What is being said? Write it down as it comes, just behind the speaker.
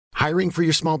Hiring for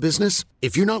your small business?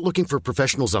 If you're not looking for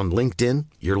professionals on LinkedIn,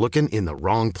 you're looking in the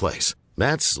wrong place.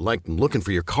 That's like looking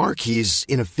for your car keys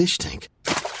in a fish tank.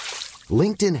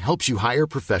 LinkedIn helps you hire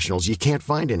professionals you can't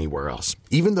find anywhere else,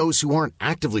 even those who aren't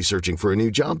actively searching for a new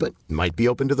job but might be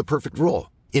open to the perfect role.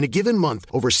 In a given month,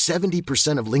 over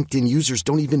 70% of LinkedIn users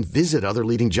don't even visit other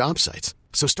leading job sites.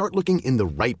 So start looking in the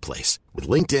right place. With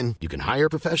LinkedIn, you can hire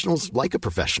professionals like a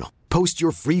professional. Post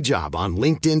your free job on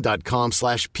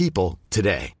linkedin.com/people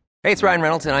today. Hey, it's Ryan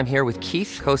Reynolds, and I'm here with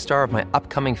Keith, co-star of my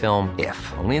upcoming film, If,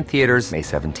 only in theaters May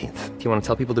 17th. Do you want to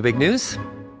tell people the big news?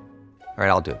 All right,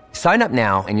 I'll do it. Sign up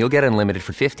now and you'll get unlimited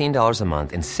for $15 a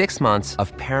month and 6 months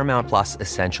of Paramount Plus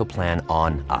Essential Plan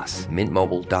on us.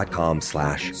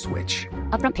 MintMobile.com/switch.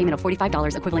 Upfront payment of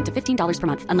 $45 equivalent to $15 per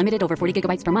month. Unlimited over 40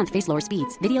 gigabytes per month. Face lower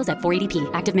speeds. Videos at 480p.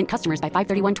 Active Mint customers by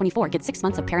 531.24 get 6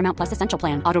 months of Paramount Plus Essential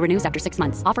Plan. Auto renews after 6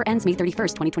 months. Offer ends May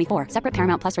 31st, 2024. Separate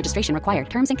Paramount Plus registration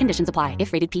required. Terms and conditions apply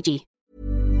if rated PG.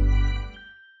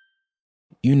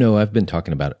 You know, I've been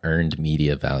talking about earned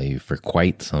media value for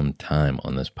quite some time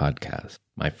on this podcast.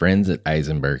 My friends at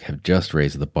Eisenberg have just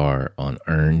raised the bar on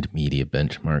earned media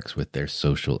benchmarks with their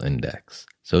Social Index.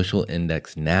 Social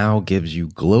Index now gives you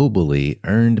globally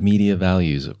earned media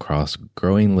values across a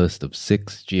growing list of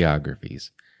 6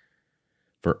 geographies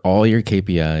for all your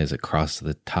KPIs across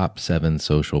the top 7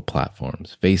 social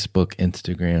platforms: Facebook,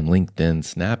 Instagram, LinkedIn,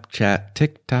 Snapchat,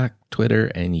 TikTok, Twitter,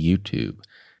 and YouTube.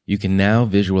 You can now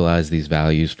visualize these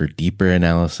values for deeper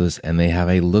analysis, and they have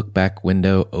a look-back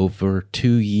window over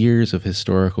 2 years of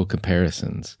historical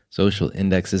comparisons. Social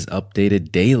Index is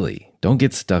updated daily. Don't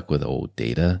get stuck with old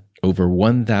data. Over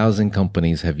 1,000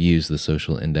 companies have used the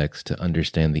Social Index to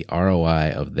understand the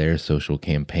ROI of their social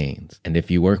campaigns. And if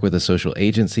you work with a social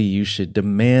agency, you should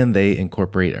demand they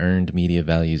incorporate earned media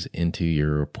values into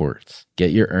your reports.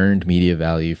 Get your earned media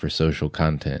value for social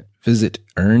content. Visit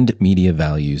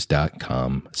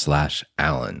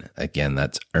earnedmediavalues.com/Alan. Again,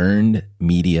 that's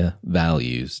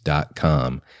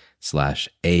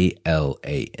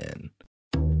earnedmediavalues.com/ALAN.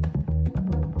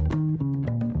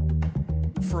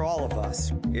 For all of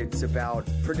us, it's about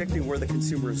predicting where the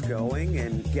consumer is going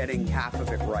and getting half of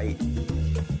it right.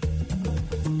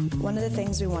 One of the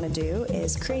things we want to do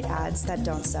is create ads that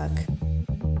don't suck.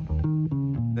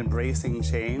 Embracing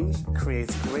change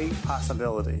creates great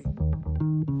possibility.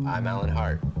 I'm Alan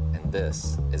Hart, and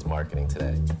this is Marketing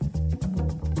Today.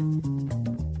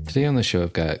 Today on the show,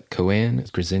 I've got KoAnn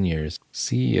Skrzyniarz,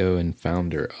 CEO and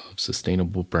founder of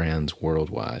Sustainable Brands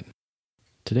Worldwide.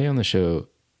 Today on the show,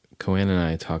 KoAnn and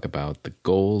I talk about the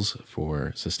goals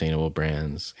for Sustainable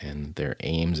Brands and their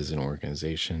aims as an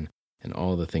organization and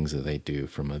all the things that they do,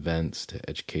 from events to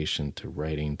education to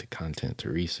writing to content to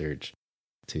research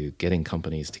to getting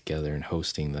companies together and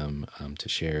hosting them to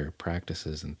share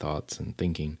practices and thoughts and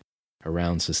thinking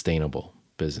around sustainable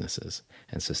businesses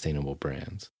and sustainable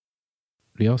brands.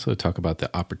 We also talk about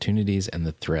the opportunities and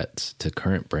the threats to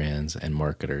current brands and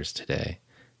marketers today.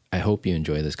 I hope you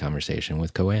enjoy this conversation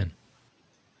with KoAnn.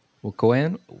 Well,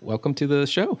 KoAnn, welcome to the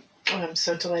show. Oh, I'm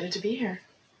so delighted to be here.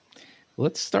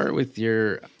 Let's start with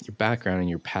your background and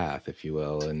your path, if you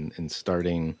will, and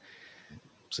starting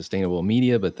sustainable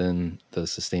media, but then the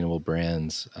Sustainable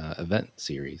Brands event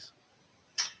series.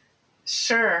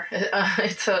 Sure.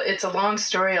 It's a long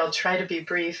story. I'll try to be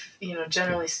brief.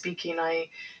 Generally speaking, I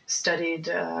studied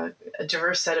a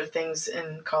diverse set of things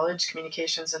in college: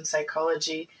 communications and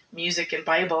psychology, music and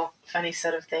Bible. Funny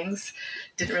set of things.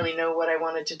 Didn't really know what I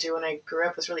wanted to do when I grew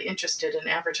up. Was really interested in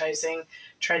advertising.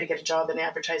 Tried to get a job in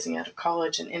advertising out of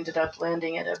college, and ended up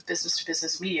landing at a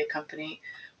business-to-business media company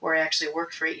where I actually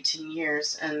worked for 18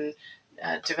 years and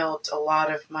developed a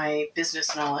lot of my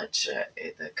business knowledge.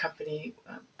 The company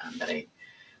that I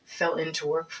fell in to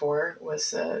work for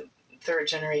was a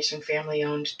third-generation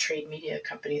family-owned trade media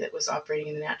company that was operating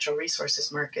in the natural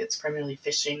resources markets, primarily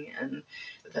fishing and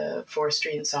the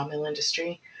forestry and sawmill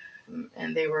industry.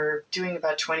 And they were doing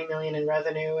about $20 million in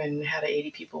revenue and had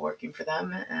 80 people working for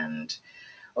them. And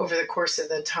over the course of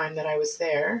the time that I was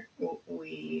there,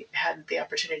 we had the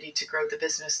opportunity to grow the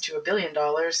business to $1 billion,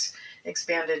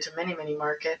 expand into many, many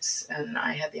markets, and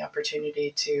I had the opportunity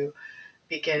to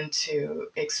begin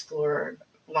to explore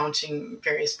launching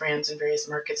various brands in various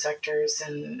market sectors,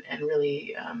 and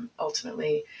really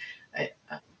ultimately I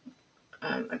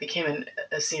became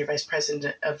a senior vice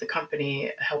president of the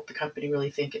company, helped the company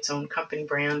really think its own company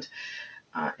brand,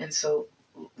 and so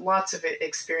lots of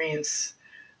experience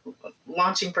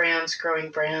launching brands, growing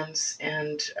brands,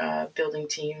 and building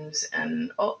teams,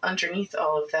 and underneath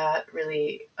all of that,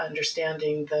 really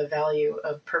understanding the value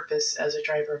of purpose as a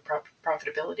driver of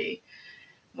profitability.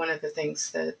 One of the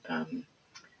things that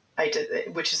I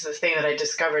did, which is the thing that I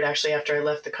discovered actually after I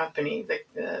left the company.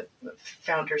 The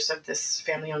founders of this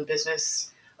family-owned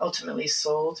business ultimately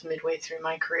sold midway through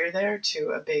my career there to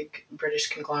a big British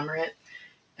conglomerate.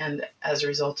 And as a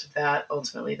result of that,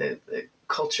 ultimately the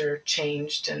culture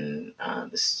changed and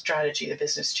the strategy of the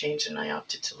business changed, and I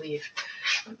opted to leave.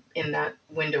 In that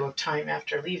window of time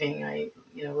after leaving, I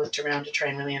looked around to try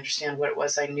and really understand what it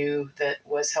was I knew that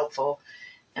was helpful.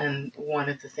 And one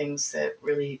of the things that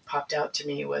really popped out to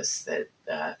me was that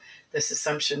this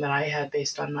assumption that I had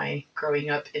based on my growing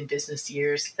up in business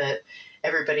years, that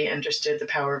everybody understood the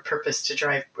power of purpose to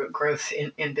drive growth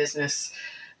in business,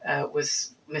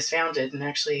 was misfounded, and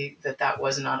actually that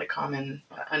was not a common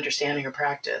understanding or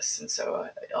practice. And so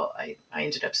I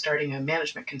ended up starting a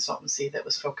management consultancy that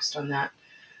was focused on that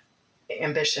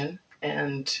ambition.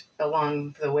 And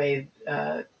along the way,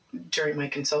 during my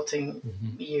consulting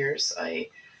years, I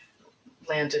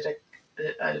landed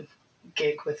a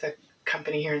gig with a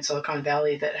company here in Silicon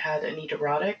Valley that had Anita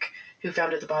Roddick, who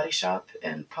founded The Body Shop,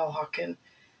 and Paul Hawken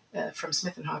from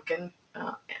Smith & Hawken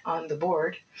on the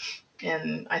board.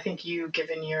 And I think you,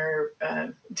 given your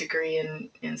degree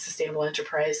in sustainable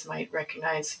enterprise, might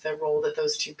recognize the role that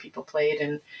those two people played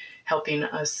in helping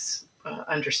us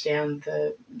understand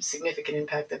the significant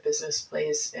impact that business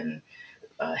plays in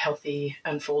healthy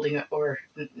unfolding or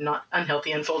not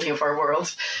unhealthy unfolding of our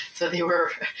world. So they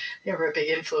were a big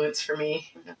influence for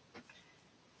me.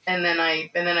 And then I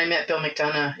met Bill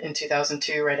McDonough in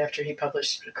 2002, right after he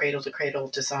published Cradle to Cradle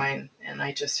Design, and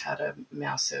I just had a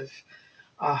massive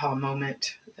aha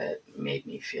moment that made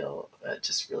me feel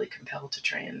just really compelled to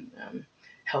try and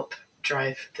help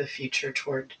drive the future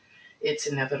toward its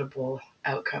inevitable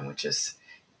outcome, which is,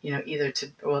 either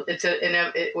to, well, it's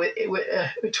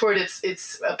toward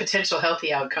its a potential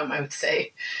healthy outcome, I would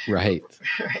say. Right.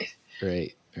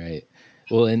 Right.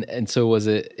 Well, and so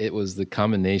it was the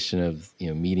combination of,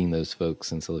 meeting those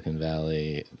folks in Silicon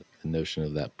Valley, the notion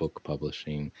of that book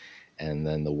publishing, and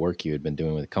then the work you had been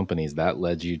doing with companies that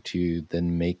led you to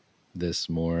then make this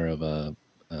more of an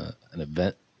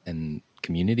event and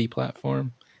community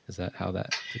platform. Is that how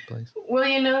that took place? Well,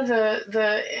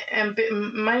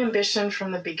 my ambition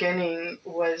from the beginning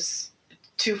was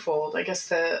twofold. I guess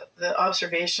the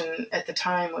observation at the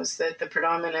time was that the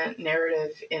predominant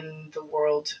narrative in the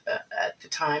world at the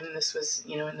time, and this was,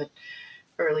 in the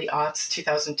early aughts,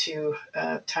 2002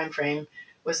 timeframe,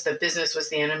 was that business was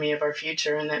the enemy of our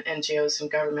future, and that NGOs and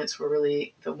governments were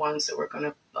really the ones that were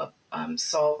going to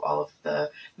solve all of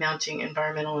the mounting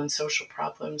environmental and social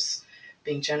problems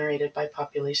being generated by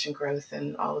population growth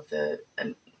and all of the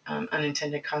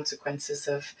unintended consequences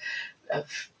of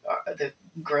the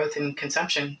growth in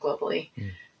consumption globally.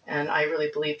 And I really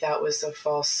believed that was a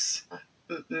false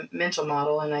mental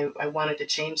model, and I wanted to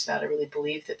change that. I really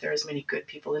believed that there are as many good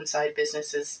people inside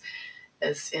businesses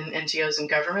as in NGOs and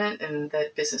government, and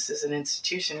that business as an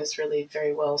institution is really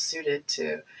very well suited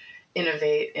to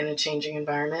innovate in a changing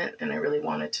environment. And I really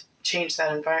wanted to change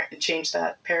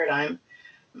that paradigm.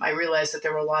 I realized that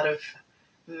there were a lot of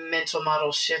mental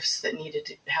model shifts that needed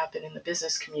to happen in the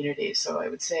business community. So I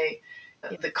would say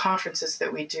the conferences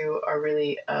that we do are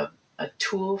really a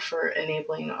tool for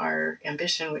enabling our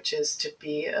ambition, which is to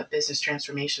be a business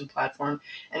transformation platform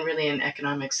and really an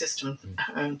economic system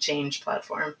change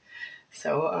platform.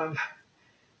 So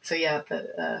yeah,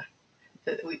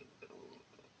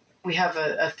 we have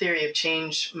a theory of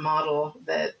change model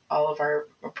that all of our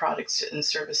products and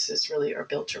services really are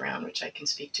built around, which I can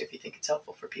speak to if you think it's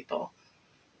helpful for people.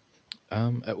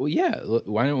 Well, yeah.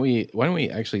 Why don't we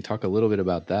actually talk a little bit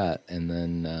about that, and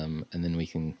then we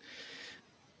can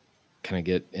kind of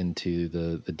get into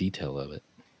the detail of it.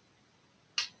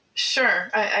 Sure.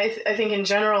 I think in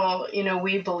general,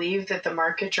 we believe that the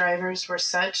market drivers were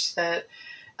such that,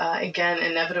 again,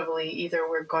 inevitably, either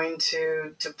we're going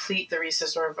to deplete the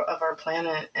resources of our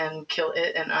planet and kill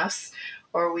it and us,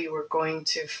 or we were going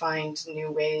to find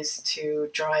new ways to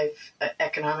drive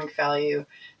economic value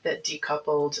that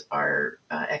decoupled our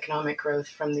economic growth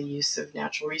from the use of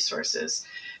natural resources.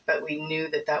 But we knew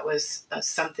that was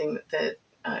something that,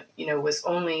 was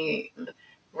only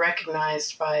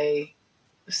recognized by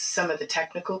some of the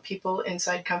technical people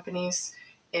inside companies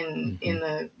in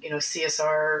the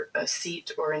CSR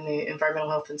seat or in the environmental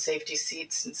health and safety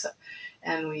seats,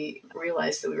 and we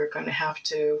realized that we were going to have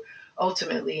to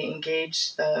ultimately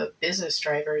engage the business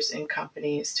drivers in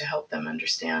companies to help them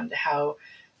understand how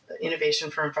innovation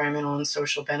for environmental and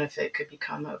social benefit could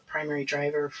become a primary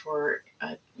driver for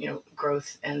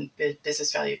growth and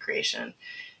business value creation.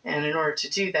 And in order to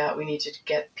do that, we needed to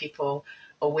get people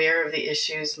aware of the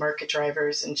issues, market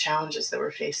drivers, and challenges that we're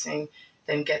facing,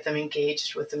 then get them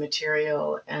engaged with the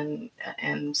material and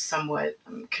somewhat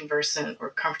conversant or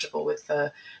comfortable with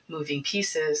the moving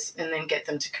pieces, and then get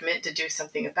them to commit to do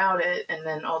something about it, and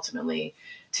then ultimately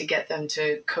to get them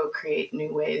to co-create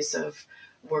new ways of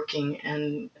working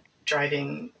and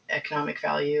driving economic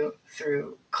value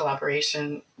through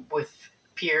collaboration with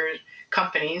peer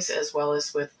companies as well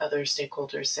as with other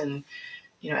stakeholders in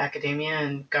academia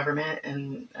and government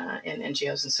and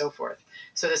NGOs and so forth.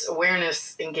 So this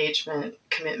awareness, engagement,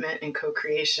 commitment, and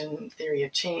co-creation theory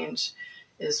of change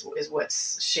is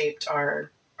what's shaped our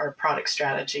product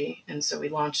strategy. And so we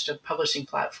launched a publishing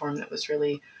platform that was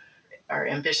really, our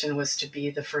ambition was to be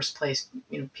the first place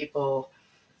people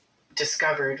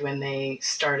discovered when they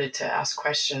started to ask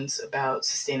questions about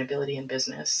sustainability in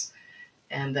business.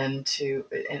 And then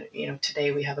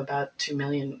today we have about 2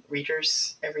 million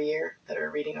readers every year that are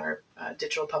reading our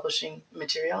digital publishing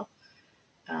material.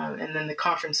 And then the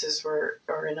conferences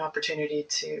are an opportunity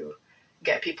to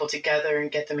get people together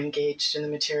and get them engaged in the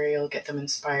material, get them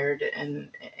inspired and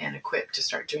equipped to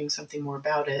start doing something more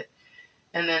about it.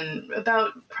 And then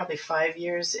about probably 5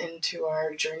 years into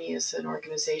our journey as an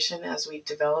organization, as we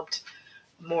developed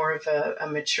more of a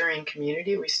maturing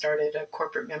community, we started a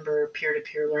corporate member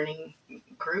peer-to-peer learning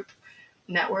group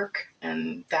network.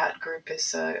 And that group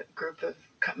is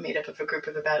made up of a group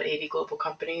of about 80 global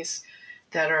companies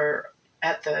that are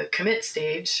at the commit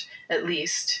stage, at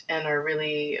least, and are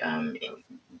really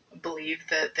believe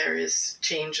that there is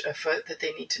change afoot that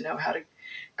they need to know how to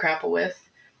grapple with.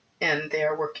 And they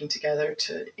are working together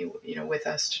to, with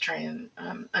us to try and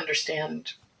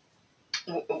understand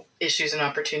issues and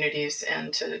opportunities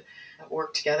and to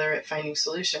work together at finding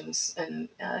solutions. And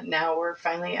now we're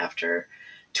finally, after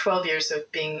 12 years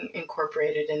of being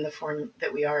incorporated in the form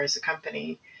that we are as a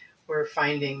company, we're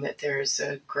finding that there's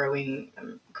a growing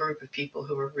group of people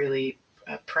who are really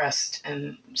pressed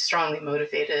and strongly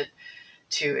motivated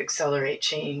to accelerate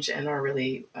change and are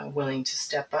really willing to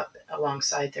step up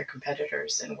alongside their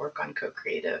competitors and work on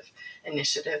co-creative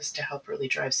initiatives to help really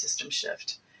drive system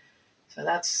shift. So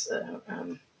that's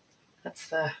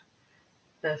the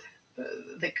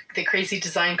crazy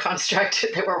design construct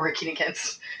that we're working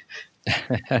against.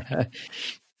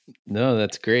 No,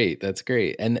 that's great. That's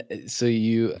great. And so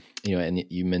and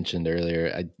you mentioned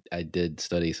earlier, I did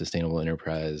study sustainable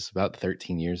enterprise about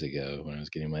 13 years ago when I was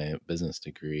getting my business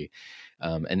degree.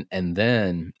 And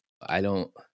then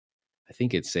I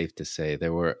think it's safe to say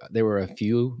there were a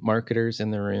few marketers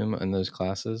in the room in those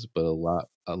classes, but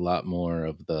a lot more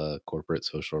of the corporate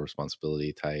social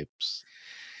responsibility types,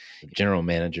 general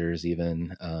managers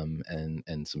even,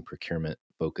 and some procurement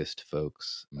focused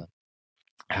folks.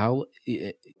 How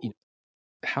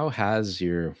has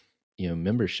your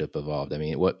membership evolved? I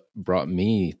mean, what brought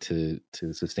me to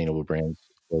sustainable brands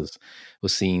was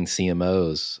seeing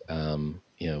CMOs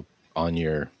on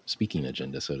your speaking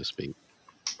agenda, so to speak.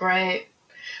 Right.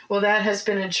 Well, that has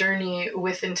been a journey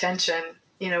with intention.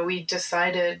 We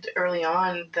decided early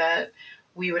on that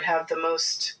we would have the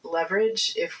most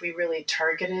leverage if we really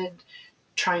targeted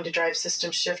trying to drive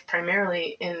system shift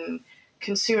primarily in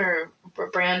consumer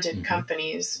branded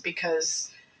companies,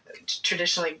 because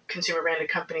traditionally consumer branded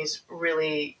companies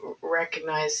really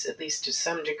recognize, at least to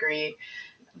some degree,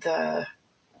 the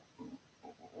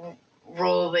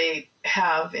role they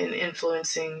have in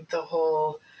influencing the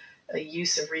whole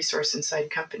use of resource inside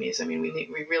companies. I mean,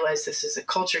 we realize this is a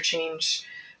culture change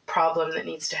problem that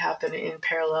needs to happen in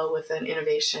parallel with an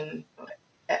innovation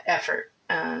effort.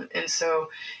 And so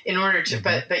in order to,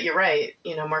 but you're right,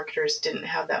 marketers didn't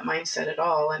have that mindset at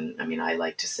all. And I mean, I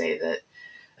like to say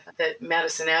that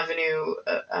Madison Avenue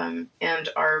and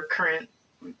our current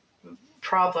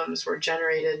problems were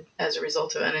generated as a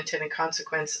result of unintended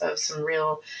consequence of some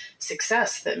real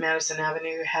success that Madison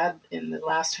Avenue had in the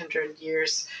last 100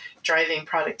 years, driving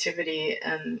productivity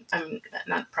and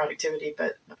not productivity,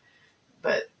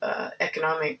 but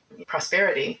economic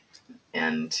prosperity.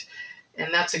 And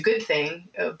that's a good thing.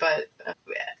 But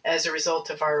as a result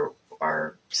of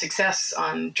our success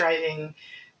on driving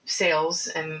sales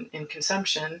and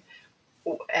consumption,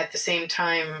 at the same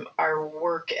time, our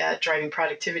work at driving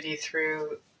productivity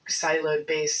through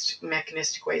siloed-based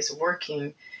mechanistic ways of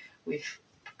working, we've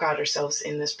got ourselves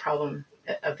in this problem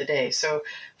of the day. So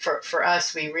for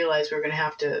us, we realized we were going to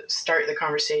have to start the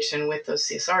conversation with those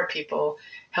CSR people,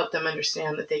 help them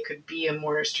understand that they could be a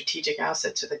more strategic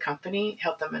asset to the company,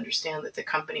 help them understand that the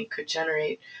company could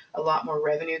generate a lot more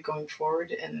revenue going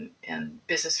forward and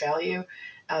business value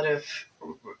out of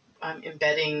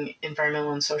embedding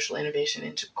environmental and social innovation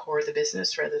into core of the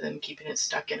business rather than keeping it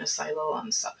stuck in a silo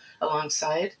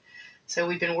alongside. So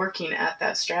we've been working at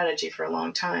that strategy for a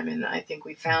long time. And I think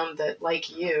we found that,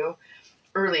 like you,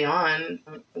 early on,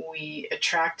 we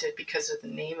attracted, because of the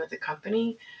name of the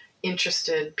company,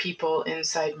 interested people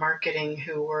inside marketing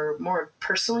who were more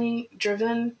personally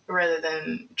driven rather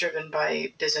than driven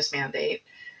by business mandate.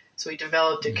 So we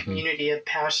developed a community of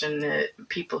passionate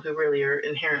people who really are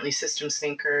inherently systems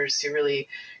thinkers, who really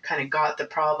kind of got the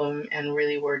problem and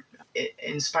really were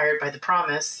inspired by the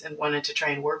promise and wanted to try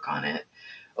and work on it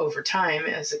over time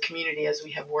as a community, as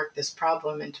we have worked this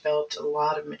problem and developed a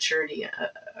lot of maturity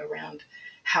around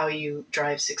how you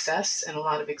drive success and a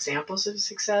lot of examples of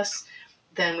success.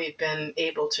 Then we've been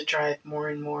able to drive more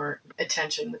and more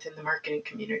attention within the marketing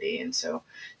community. And so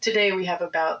today we have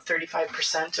about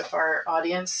 35% of our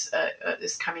audience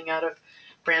is coming out of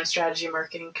brand strategy,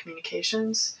 marketing,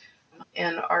 communications.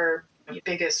 And our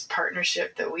biggest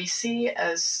partnership that we see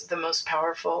as the most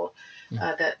powerful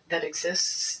that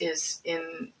exists is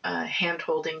in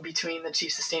hand-holding between the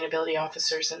chief sustainability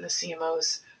officers and the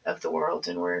CMOs of the world.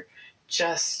 And we're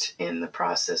just in the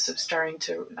process of starting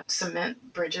to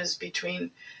cement bridges between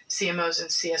CMOs and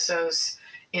CSOs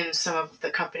in some of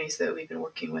the companies that we've been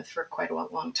working with for quite a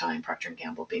long time, Procter &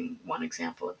 Gamble being one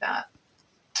example of that.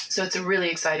 So it's a really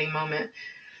exciting moment.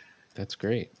 That's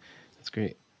great. That's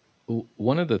great.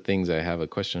 One of the things I have a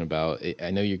question about,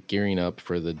 I know you're gearing up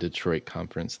for the Detroit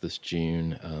conference this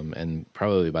June, and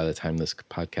probably by the time this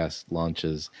podcast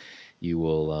launches, you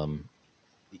will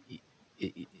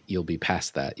you'll be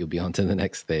past that. You'll be on to the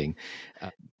next thing.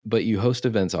 But you host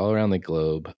events all around the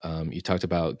globe. You talked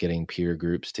about getting peer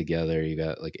groups together. You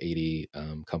got like 80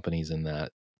 companies in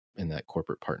that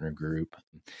corporate partner group.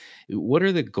 What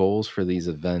are the goals for these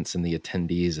events and the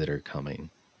attendees that are coming?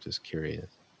 Just curious.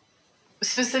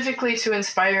 Specifically to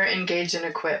inspire, engage, and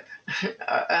equip.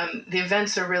 The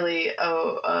events are really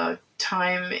a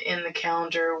time in the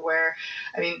calendar where,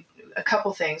 a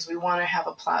couple things. We want to have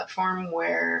a platform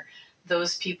where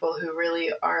those people who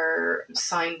really are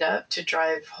signed up to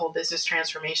drive whole business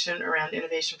transformation around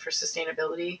innovation for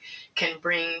sustainability can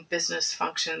bring business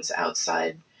functions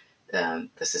outside the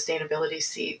sustainability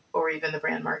seat or even the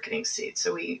brand marketing seat.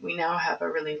 So we now have a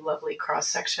really lovely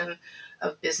cross-section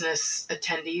of business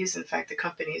attendees. In fact, the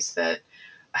companies that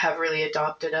have really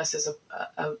adopted us as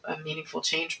a meaningful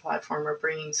change platform are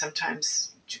bringing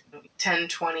sometimes 10,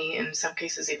 20, in some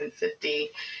cases even 50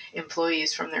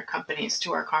 employees from their companies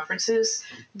to our conferences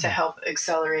to help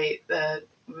accelerate the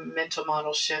mental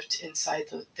model shift inside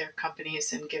their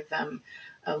companies and give them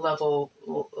a level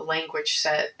language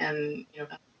set and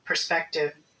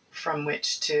perspective from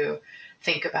which to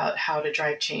think about how to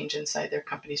drive change inside their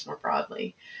companies more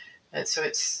broadly. And so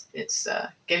it's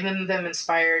getting them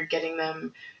inspired, getting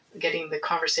the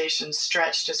conversation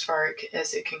stretched as far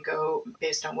as it can go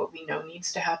based on what we know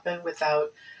needs to happen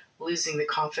without losing the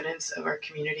confidence of our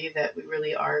community that we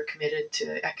really are committed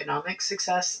to economic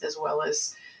success as well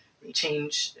as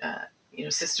change,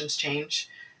 systems change,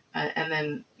 and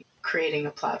then creating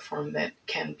a platform that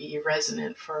can be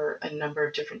resonant for a number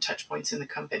of different touch points in the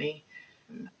company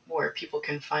where people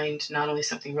can find not only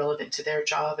something relevant to their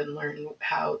job and learn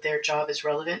how their job is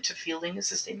relevant to fielding a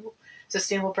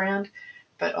sustainable brand,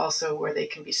 but also where they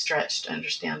can be stretched to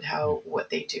understand how what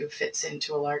they do fits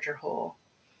into a larger whole.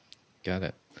 Got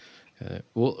it.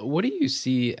 Well, what do you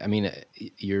see?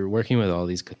 You're working with all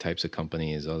these types of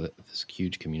companies, this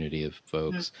huge community of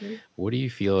folks. Mm-hmm. What do you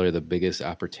feel are the biggest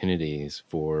opportunities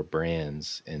for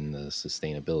brands in the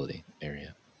sustainability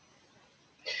area?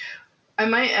 I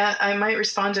might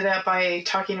respond to that by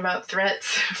talking about threats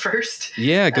first.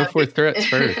 Yeah, go for threats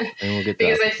first, and we'll get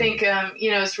because I think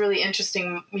it's really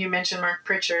interesting. You mentioned Mark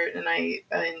Pritchard, and I,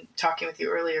 in talking with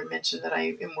you earlier, mentioned that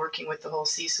I am working with the whole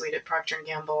C-suite at Procter &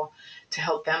 Gamble to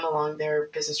help them along their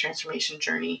business transformation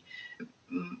journey.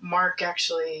 Mark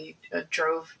actually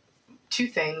drove two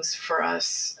things for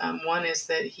us. One is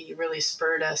that he really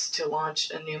spurred us to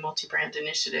launch a new multi-brand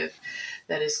initiative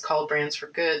that is called Brands for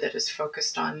Good, that is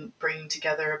focused on bringing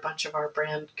together a bunch of our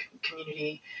brand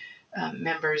community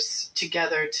members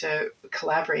together to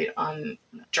collaborate on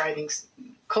driving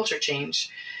culture change.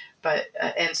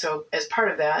 And so as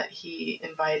part of that, he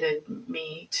invited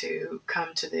me to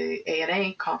come to the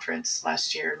ANA conference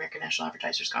last year, American National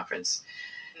Advertisers Conference.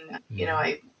 And,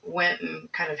 I went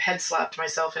and kind of head slapped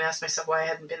myself and asked myself why I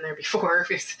hadn't been there before,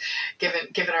 because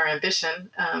given our ambition.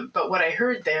 But what I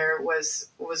heard there was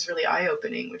really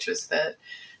eye-opening, which was that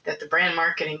the brand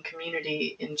marketing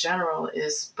community in general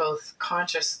is both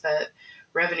conscious that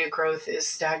revenue growth is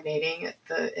stagnating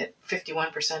at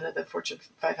 51% of the Fortune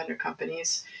 500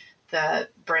 companies, that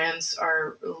brands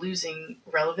are losing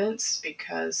relevance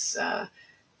because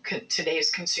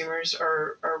today's consumers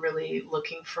are really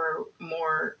looking for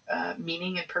more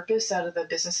meaning and purpose out of the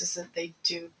businesses that they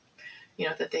do,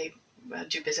 that they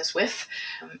do business with,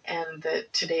 and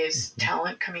that today's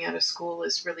talent coming out of school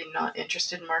is really not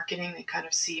interested in marketing. They kind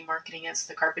of see marketing as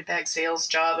the carpetbag sales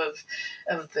job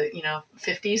of the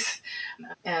 50s,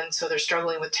 and so they're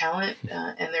struggling with talent,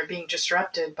 and they're being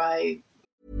disrupted by.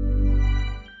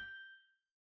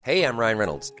 Hey, I'm Ryan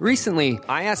Reynolds. Recently,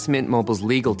 I asked Mint Mobile's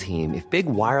legal team if big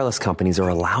wireless companies are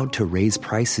allowed to raise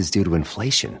prices due to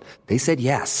inflation. They said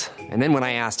yes. And then when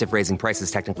I asked if raising prices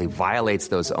technically violates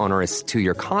those onerous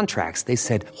 2-year contracts, they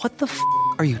said, "What the f***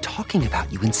 are you talking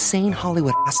about, you insane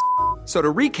Hollywood ass?" So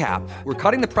to recap, we're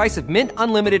cutting the price of Mint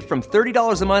Unlimited from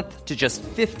 $30 a month to just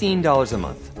 $15 a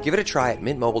month. Give it a try at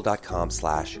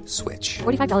mintmobile.com/switch.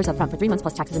 $45 up front for 3 months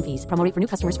plus taxes and fees. Promo rate for new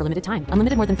customers for limited time.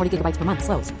 Unlimited more than 40 gigabytes per month.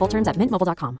 Slows full terms at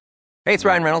mintmobile.com. Hey, it's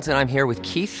Ryan Reynolds, and I'm here with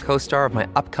Keith, co-star of my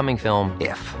upcoming film,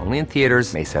 If, only in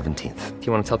theaters May 17th. Do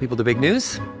you want to tell people the big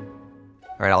news?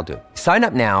 All right, I'll do it. Sign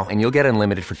up now and you'll get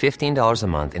unlimited for $15 a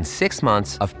month and 6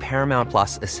 months of Paramount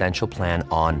Plus Essential Plan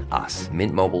on us.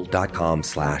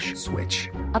 mintmobile.com/switch.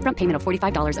 Upfront payment of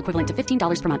 $45 equivalent to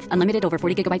 $15 per month. Unlimited over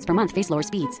 40 gigabytes per month. Face lower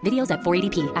speeds. Videos at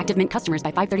 480p. Active Mint customers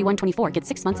by 531.24 get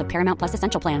 6 months of Paramount Plus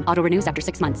Essential Plan. Auto renews after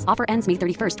 6 months. Offer ends May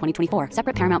 31st, 2024.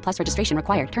 Separate Paramount Plus registration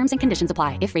required. Terms and conditions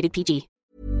apply if rated PG.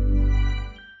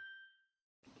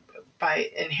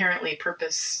 By inherently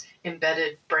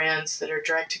purpose-embedded brands that are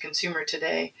direct to consumer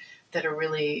today, that are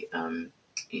really,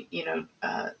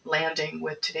 landing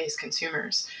with today's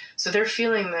consumers. So they're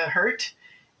feeling the hurt,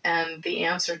 and the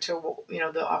answer to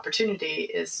the opportunity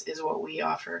is what we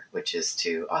offer, which is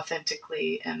to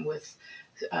authentically and with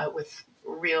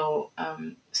real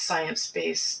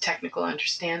science-based technical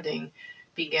understanding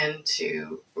begin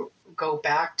to go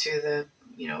back to the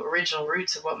original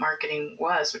roots of what marketing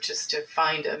was, which is to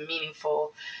find a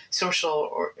meaningful social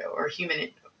or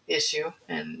human issue.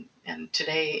 And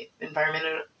today,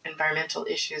 environmental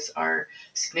issues are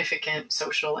significant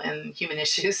social and human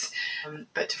issues,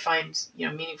 but to find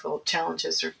meaningful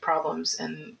challenges or problems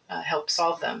and help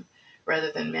solve them,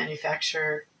 rather than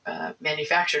manufactured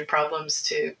problems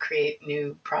to create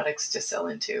new products to sell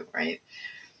into, right?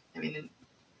 I mean,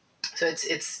 so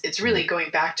it's really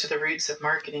going back to the roots of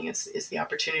marketing is the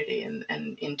opportunity, and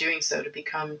in doing so to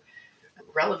become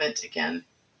relevant again.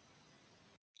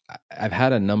 I've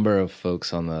had a number of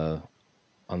folks on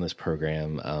this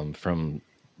program from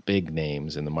big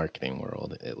names in the marketing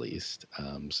world, at least.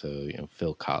 So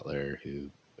Phil Kotler,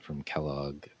 who from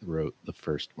Kellogg wrote the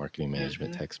first marketing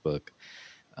management textbook,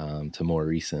 to more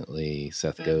recently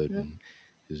Seth Godin,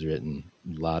 who's written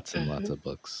lots and lots of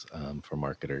books for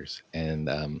marketers. And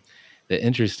the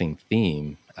interesting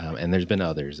theme, and there's been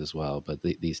others as well, but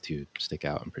these two stick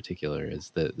out in particular,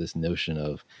 is this notion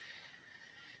of,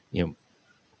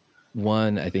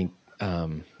 one, I think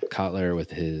Kotler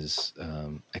with his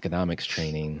economics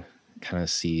training kind of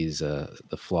sees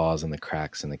the flaws and the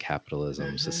cracks in the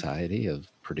capitalism society of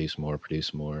produce more,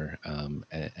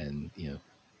 and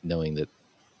knowing that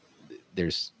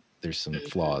there's some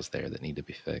flaws there that need to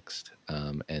be fixed,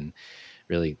 and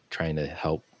really trying to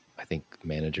help, I think,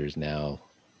 managers now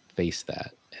face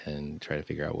that and try to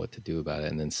figure out what to do about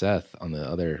it. And then Seth, on the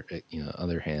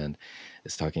other hand,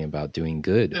 is talking about doing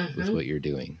good with what you're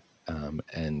doing,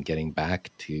 and getting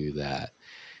back to that.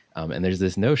 And there's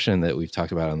this notion that we've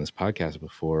talked about on this podcast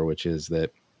before, which is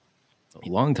that a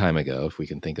long time ago, if we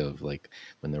can think of like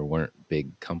when there weren't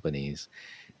big companies,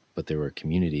 but there were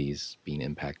communities being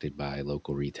impacted by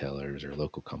local retailers or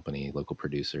local local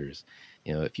producers.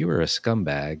 If you were a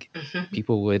scumbag,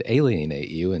 people would alienate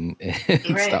you and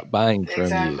stop buying from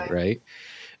you, right?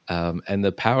 And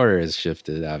the power has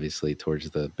shifted, obviously, towards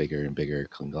the bigger and bigger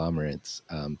conglomerates.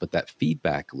 But that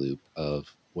feedback loop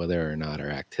of whether or not our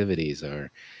activities are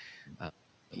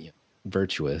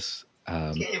virtuous,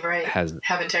 have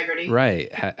integrity,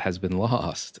 has been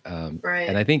lost.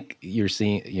 And I think you're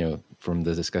seeing, from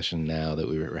the discussion now that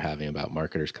we were having about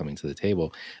marketers coming to the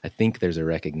table, I think there's a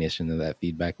recognition that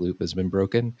feedback loop has been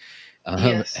broken,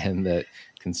 and that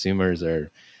consumers are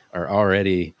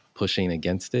already pushing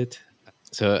against it.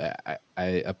 So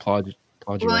I applaud you.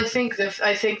 Well, I think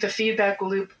the feedback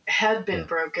loop had been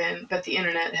broken, but the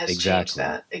internet has changed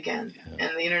that again,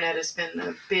 and the internet has been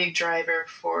a big driver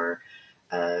for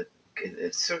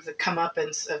sort of the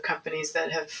comeuppance of companies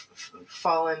that have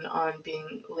fallen on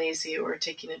being lazy or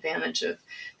taking advantage of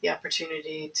the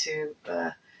opportunity to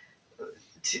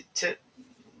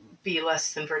be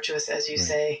less than virtuous, as you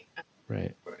say.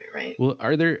 Right. Well,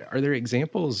 are there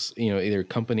examples, either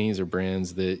companies or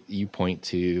brands that you point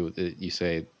to that you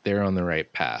say they're on the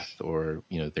right path, or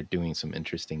they're doing some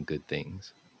interesting good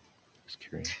things? Just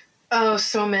curious. Oh,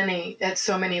 so many, at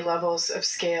so many levels of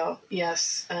scale.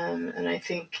 Yes. And I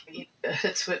think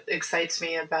that's what excites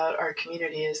me about our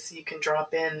community is you can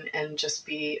drop in and just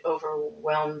be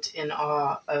overwhelmed in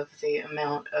awe of the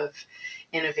amount of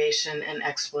innovation and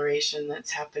exploration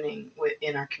that's happening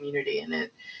in our community. And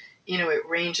it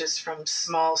ranges from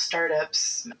small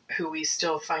startups who we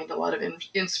still find a lot of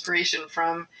inspiration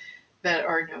from that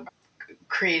are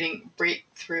creating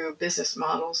breakthrough business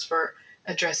models for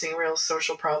addressing real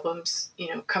social problems.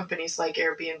 Companies like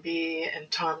Airbnb and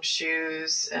Tom's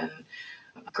Shoes and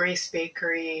Grace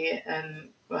Bakery and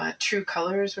True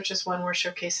Colors, which is one we're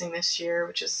showcasing this year,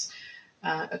 which is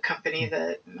a company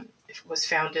that was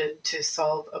founded to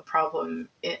solve a problem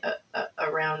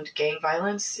around gang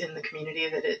violence in the community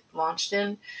that it launched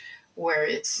in, where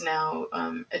it's now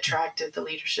attracted the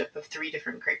leadership of 3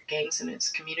 different gangs in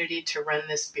its community to run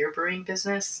this beer brewing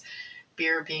business,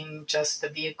 beer being just the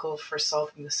vehicle for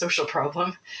solving the social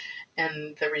problem.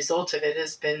 And the result of it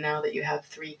has been now that you have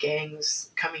 3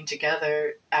 gangs coming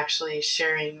together, actually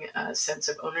sharing a sense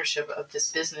of ownership of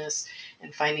this business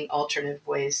and finding alternative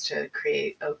ways to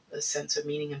create a sense of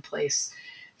meaning and place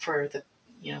for the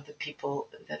people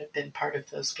that have been part of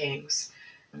those gangs.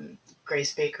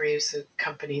 Grace Bakery is a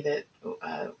company that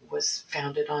was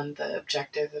founded on the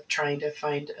objective of trying to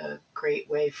find a great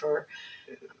way for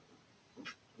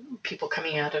people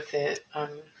coming out of the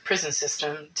prison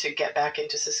system to get back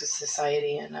into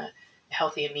society in a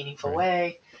healthy and meaningful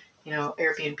way.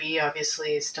 Airbnb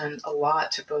obviously has done a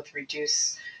lot to both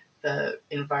reduce the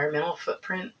environmental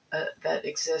footprint that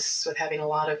exists with having a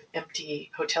lot of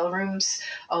empty hotel rooms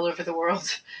all over the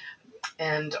world,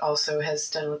 and also has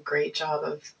done a great job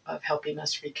of helping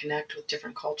us reconnect with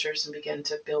different cultures and begin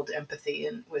to build empathy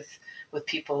with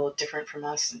people different from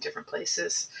us in different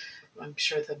places. I'm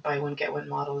sure the buy one, get one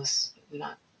model is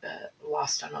not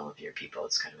lost on all of your people.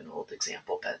 It's kind of an old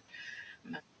example, but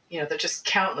there are just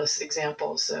countless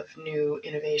examples of new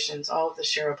innovations, all of the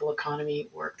shareable economy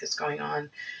work that's going on.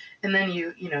 And then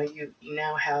you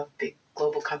now have big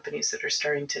global companies that are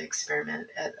starting to experiment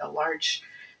at a large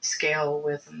scale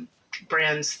with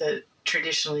brands that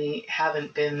traditionally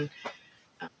haven't been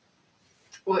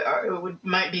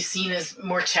might be seen as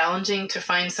more challenging to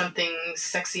find something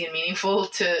sexy and meaningful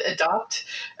to adopt.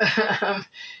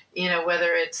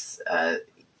 Whether it's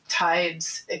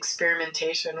Tide's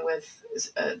experimentation with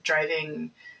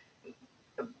driving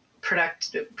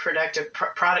productive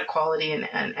product quality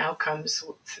and outcomes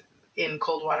in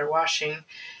cold water washing,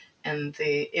 and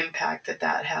the impact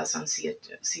that has on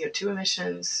CO2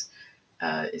 emissions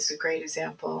is a great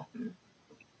example.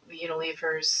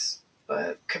 Unilever's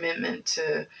commitment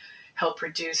to help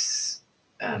reduce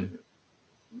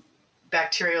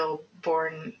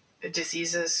bacterial-borne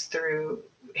diseases through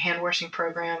hand washing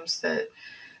programs that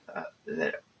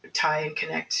tie and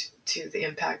connect to the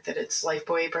impact that its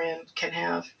Lifebuoy brand can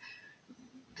have.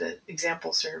 The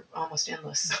examples are almost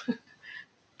endless.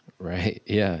 Right.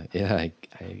 Yeah. I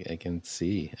can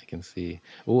see.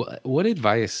 Well, what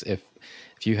advice, if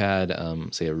you had,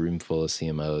 say, a room full of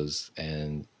CMOs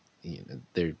and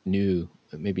they're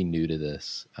maybe new to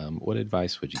this, what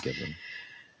advice would you give them?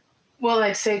 Well,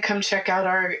 I'd say come check out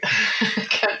our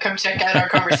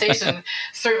conversation,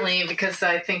 certainly, because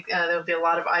I think there'll be a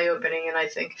lot of eye-opening. And I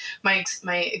think my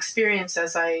experience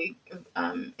as I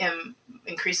am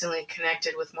increasingly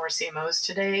connected with more CMOs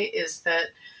today is that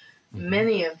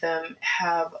many of them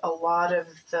have a lot of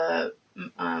the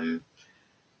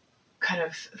kind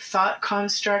of thought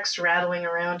constructs rattling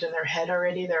around in their head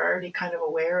already. They're already kind of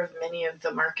aware of many of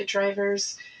the market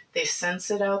drivers. They sense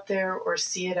it out there or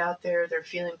see it out there. They're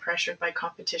feeling pressured by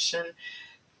competition.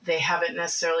 They haven't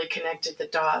necessarily connected the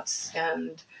dots.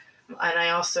 And I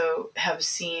also have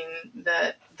seen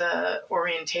that the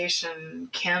orientation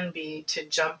can be to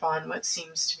jump on what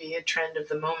seems to be a trend of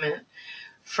the moment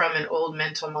from an old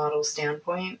mental model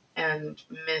standpoint and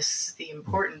miss the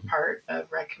important part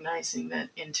of recognizing that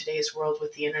in today's world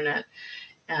with the internet,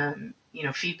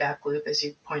 feedback loop, as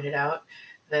you pointed out,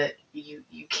 that you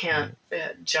can't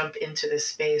jump into this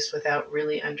space without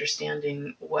really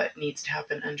understanding what needs to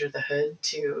happen under the hood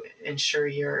to ensure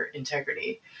your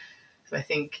integrity. So I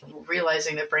think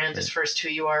realizing that brand is first who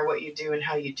you are, what you do, and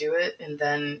how you do it, and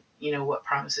then, what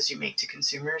promises you make to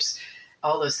consumers.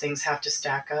 All those things have to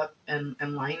stack up and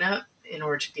line up in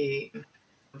order to be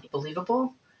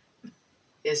believable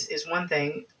is one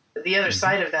thing. The other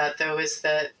side of that, though, is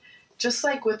that just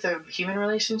like with the human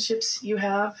relationships you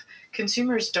have,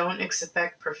 consumers don't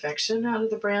expect perfection out of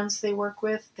the brands they work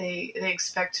with. They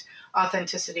expect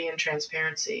authenticity and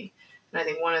transparency. And I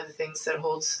think one of the things that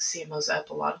holds CMOs up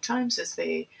a lot of times is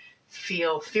they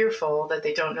feel fearful that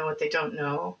they don't know what they don't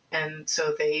know, and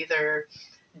so they either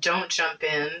don't jump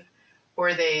in,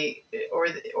 or they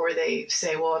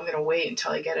say, well, I'm going to wait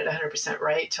until I get it 100%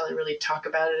 right, till I really talk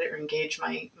about it or engage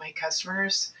my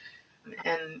customers.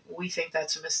 And we think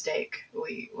that's a mistake.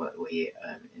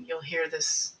 And you'll hear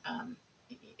this.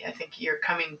 I think you're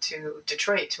coming to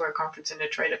Detroit, to our conference in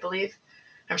Detroit, I believe.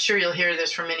 I'm sure you'll hear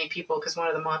this from many people, because one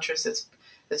of the mantras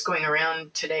that's going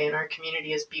around today in our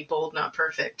community is "Be bold, not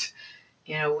perfect."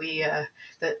 You know, the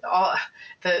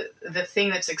thing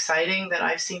that's exciting that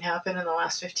I've seen happen in the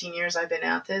last 15 years I've been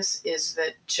at this is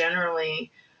that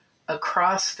generally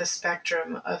across the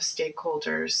spectrum of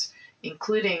stakeholders,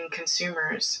 including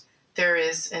consumers, there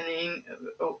is a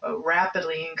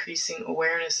rapidly increasing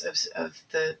awareness of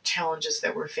the challenges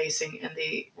that we're facing and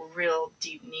the real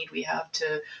deep need we have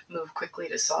to move quickly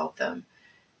to solve them.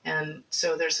 And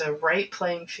so there's a right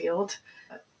playing field,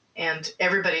 and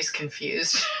everybody's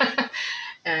confused.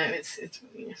 And it's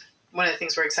one of the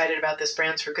things we're excited about this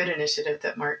Brands for Good initiative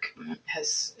that Mark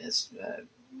has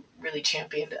really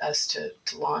championed us to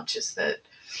launch, is that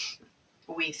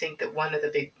we think that one of the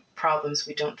big problems,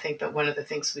 we don't think, but one of the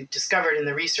things we've discovered in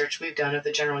the research we've done of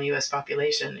the general U.S.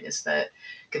 population is that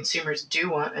consumers do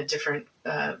want a different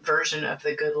version of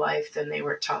the good life than they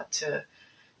were taught to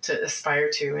aspire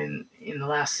to in the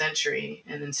last century.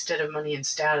 And instead of money and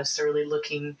status, they're really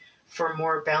looking for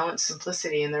more balanced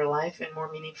simplicity in their life and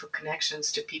more meaningful connections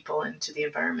to people and to the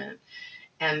environment.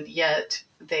 And yet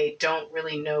they don't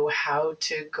really know how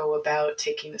to go about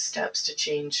taking the steps to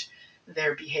change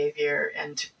their behavior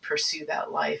and to pursue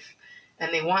that life.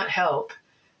 And they want help.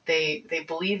 They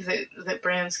believe that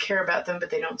brands care about them, but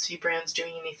they don't see brands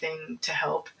doing anything to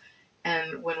help.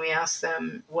 And when we ask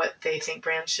them what they think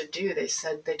brands should do, they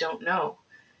said they don't know.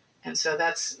 And so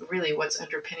that's really what's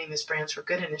underpinning this Brands for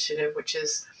Good initiative, which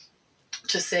is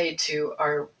to say to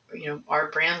our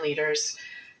brand leaders,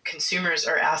 consumers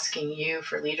are asking you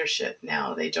for leadership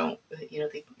now. They don't, we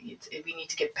need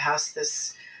to get past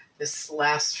this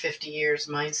last 50 years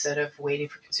mindset of waiting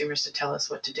for consumers to tell us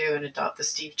what to do, and adopt the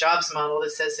Steve Jobs model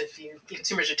that says if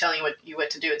consumers are telling you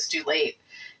what to do, it's too late,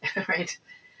 right?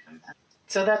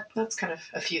 So that's kind of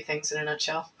a few things in a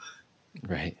nutshell.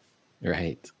 Right.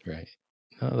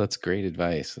 Oh, that's great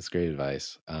advice.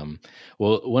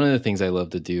 Well, one of the things I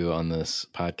love to do on this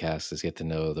podcast is get to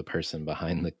know the person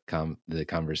behind the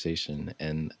conversation.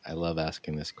 And I love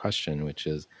asking this question, which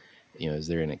is, is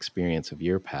there an experience of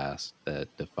your past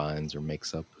that defines or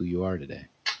makes up who you are today?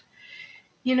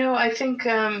 I think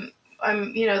there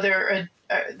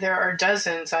are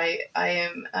dozens. I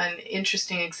am an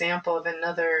interesting example of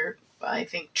another, I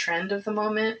think, trend of the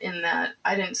moment, in that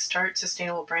I didn't start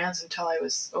sustainable brands until I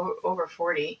was over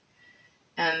 40.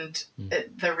 And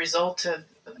the result of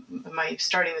my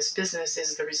starting this business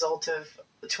is the result of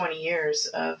 20 years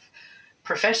of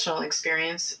professional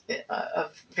experience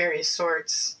of various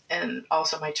sorts, and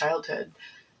also my childhood.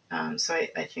 So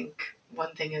I think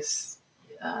one thing is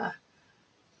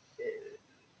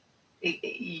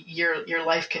your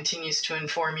life continues to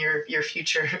inform your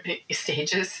future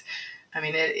stages. I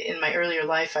mean, in my earlier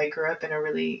life, I grew up in a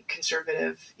really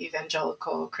conservative,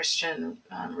 evangelical, Christian,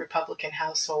 Republican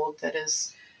household that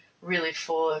is really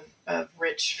full of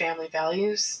rich family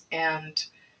values. And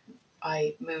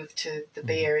I moved to the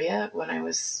Bay Area when I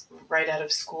was right out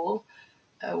of school,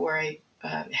 where I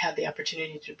had the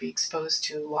opportunity to be exposed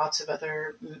to lots of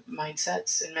other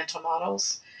mindsets and mental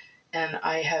models. And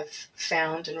I have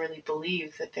found and really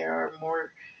believe that there are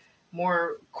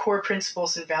more core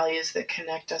principles and values that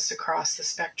connect us across the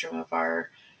spectrum of our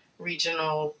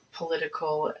regional,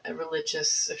 political,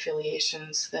 religious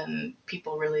affiliations than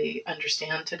people really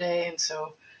understand today. And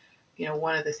so,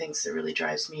 one of the things that really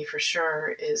drives me for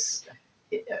sure is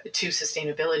to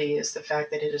sustainability is the fact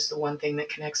that it is the one thing that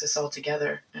connects us all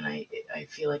together. And I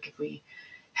feel like if we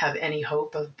have any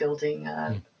hope of building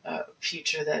a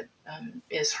future that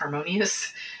is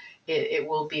harmonious, it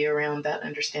will be around that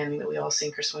understanding that we all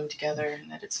sink or swim together,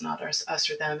 and that it's not us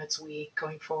or them, it's we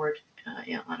going forward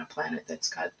on a planet that's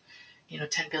got 10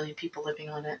 billion people living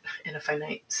on it in a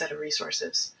finite set of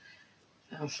resources.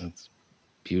 That's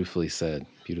beautifully said.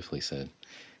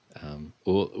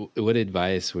 Well, what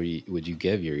advice would you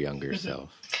give your younger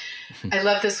self? I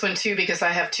love this one too, because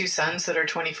I have two sons that are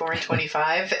 24 and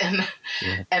 25, and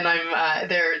I'm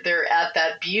they're at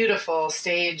that beautiful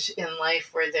stage in life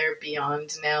where they're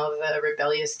beyond now the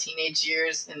rebellious teenage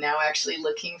years, and now actually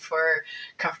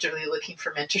comfortably looking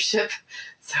for mentorship.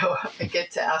 So I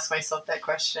get to ask myself that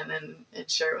question and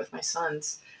share it with my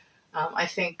sons. I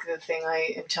think the thing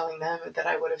I am telling them that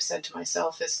I would have said to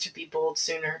myself is to be bold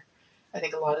sooner. I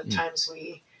think a lot of times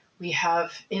we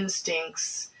have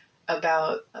instincts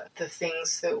about the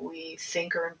things that we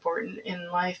think are important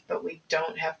in life, but we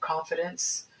don't have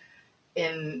confidence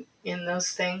in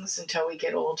those things until we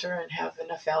get older and have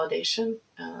enough validation.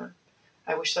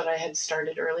 I wish that I had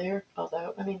started earlier,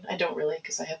 although, I mean, I don't really,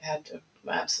 because I have had an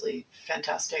absolutely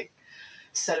fantastic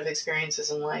set of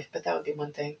experiences in life, but that would be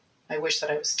one thing. I wish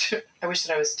that I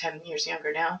was 10 years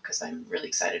younger now, because I'm really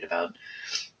excited about,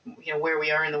 where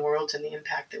we are in the world and the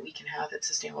impact that we can have at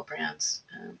Sustainable Brands.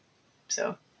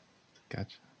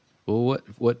 Gotcha. Well,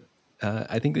 what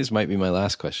I think this might be my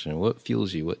last question. What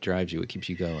fuels you? What drives you? What keeps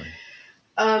you going?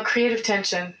 Creative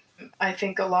tension. I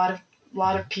think a lot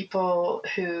of people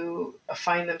who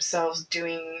find themselves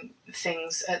doing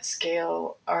things at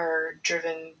scale are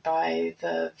driven by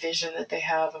the vision that they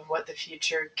have of what the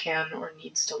future can or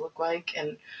needs to look like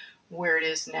and where it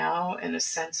is now, and a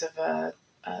sense of a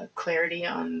clarity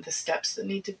on the steps that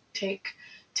need to take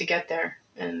to get there.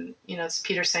 And, it's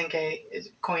Peter Senge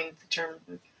coined the term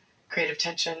creative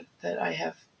tension that I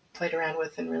have played around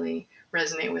with and really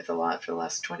resonate with a lot for the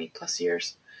last 20 plus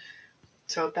years.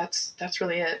 So that's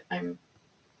really it. I'm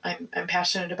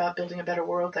passionate about building a better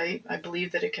world. I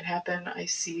believe that it can happen. I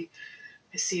see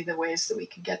the ways that we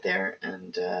can get there,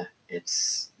 and it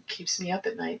keeps me up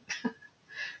at night.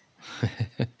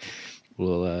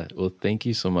 Well, thank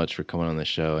you so much for coming on the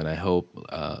show, and I hope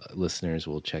listeners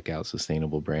will check out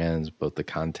Sustainable Brands, both the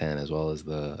content as well as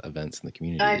the events in the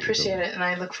community. I appreciate it, and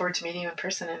I look forward to meeting you in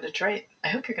person in Detroit. I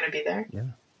hope you're going to be there.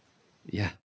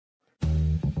 Yeah.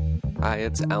 Hi,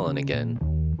 it's Alan again.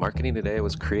 Marketing Today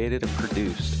was created and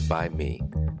produced by me,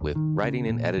 with writing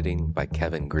and editing by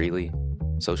Kevin Greeley,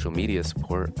 social media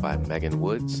support by Megan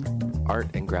Woods, art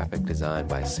and graphic design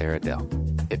by Sarah Dell.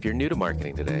 If you're new to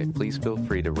Marketing Today, please feel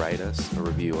free to write us a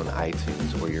review on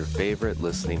iTunes or your favorite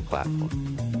listening platform.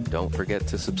 Don't forget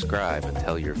to subscribe and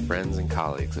tell your friends and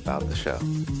colleagues about the show.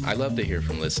 I love to hear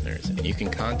from listeners, and you can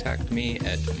contact me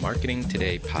at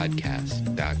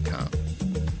marketingtodaypodcast.com.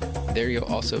 There you'll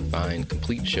also find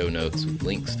complete show notes with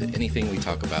links to anything we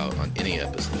talk about on any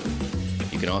episode.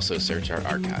 You can also search our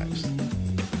archives.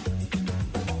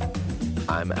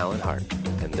 I'm Alan Hart,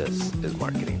 and this is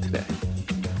Marketing Today.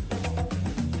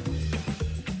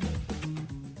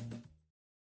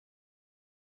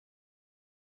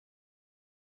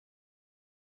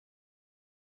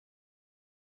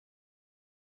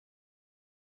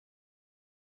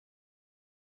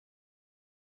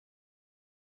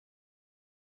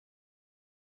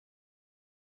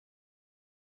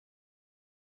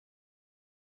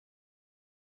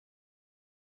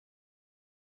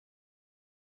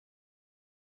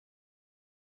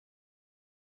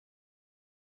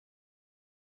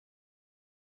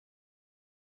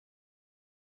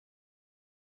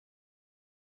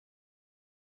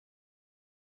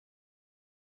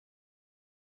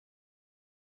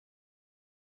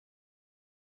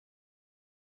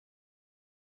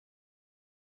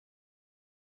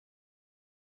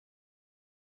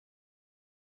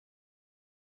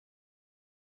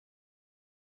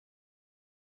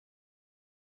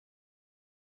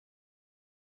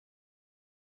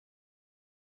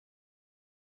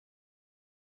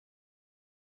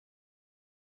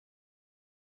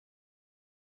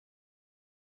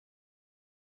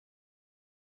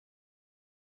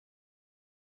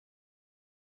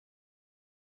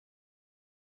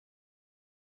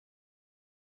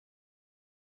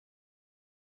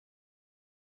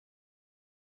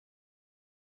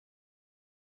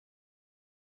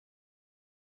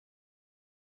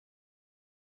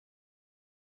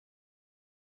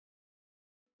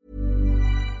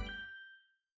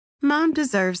 Mom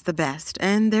deserves the best,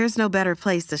 and there's no better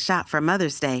place to shop for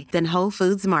Mother's Day than Whole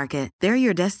Foods Market. They're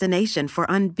your destination for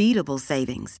unbeatable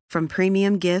savings, from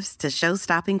premium gifts to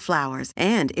show-stopping flowers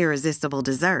and irresistible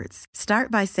desserts. Start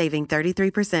by saving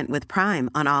 33% with Prime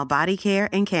on all body care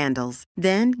and candles.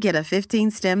 Then get a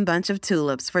 15-stem bunch of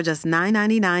tulips for just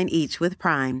 $9.99 each with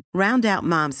Prime. Round out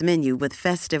Mom's menu with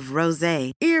festive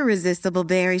rosé, irresistible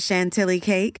berry chantilly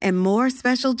cake, and more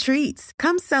special treats.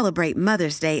 Come celebrate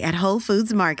Mother's Day at Whole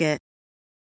Foods Market.